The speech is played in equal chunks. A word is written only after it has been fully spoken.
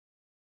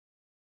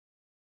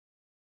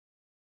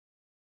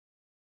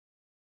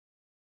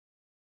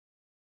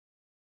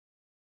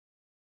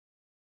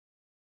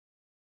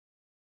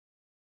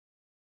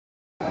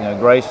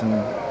Grayson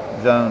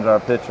Jones, our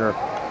pitcher,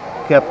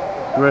 kept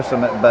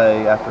Grissom at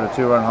bay after a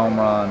 2-run home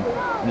run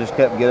and just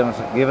kept giving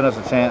us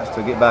a chance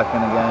to get back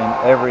in the game.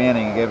 Every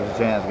inning he gave us a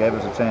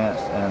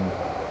chance, and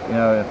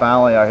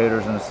finally our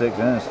hitters in the 6th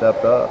inning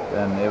stepped up,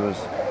 and it was,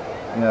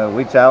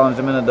 we challenged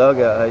him in the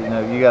dugout.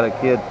 Hey, you got a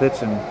kid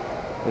pitching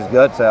his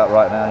guts out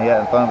right now. He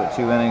hadn't thrown but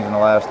 2 innings in the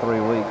last 3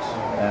 weeks,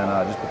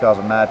 and just because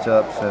of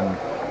matchups, and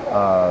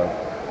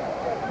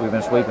we've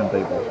been sweeping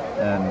people,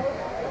 and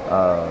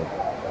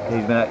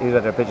he's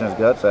out there pitching his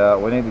guts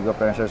out. We need to go up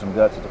there and show some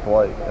guts at the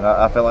plate, and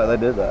I felt like they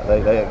did that.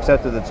 They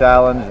accepted the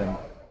challenge, and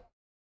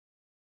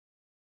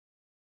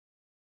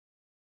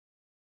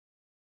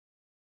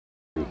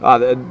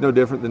no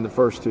different than the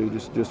first two,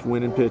 just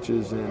winning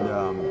pitches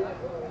and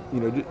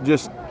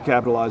just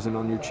capitalizing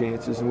on your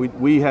chances. And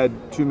we had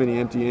too many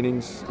empty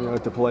innings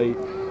at the plate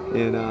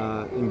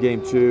in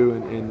game 2,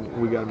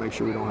 and we got to make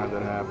sure we don't have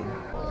that happen.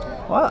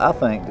 Well, I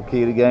think the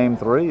key to game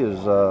 3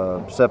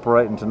 is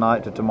separating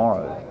tonight to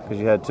tomorrow, because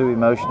you had 2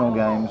 emotional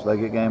games. They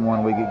get game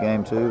 1, we get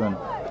game 2, and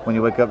when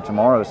you wake up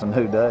tomorrow, it's a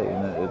new day,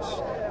 and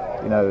it's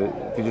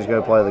if you just go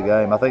play the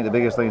game. I think the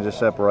biggest thing is just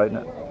separating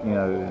it,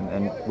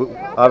 and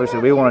obviously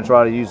we want to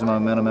try to use the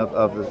momentum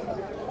of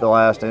the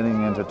last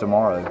inning into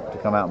tomorrow to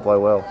come out and play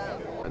well.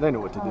 They know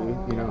what to do.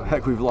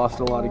 Heck, we've lost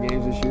a lot of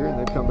games this year, and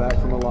they've come back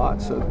from a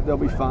lot, so they'll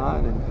be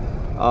fine. And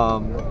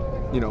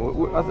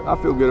I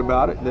feel good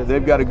about it.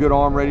 They've got a good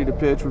arm ready to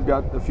pitch. We've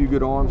got a few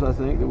good arms, I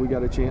think, that we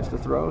got a chance to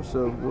throw.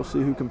 So we'll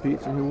see who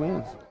competes and who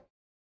wins.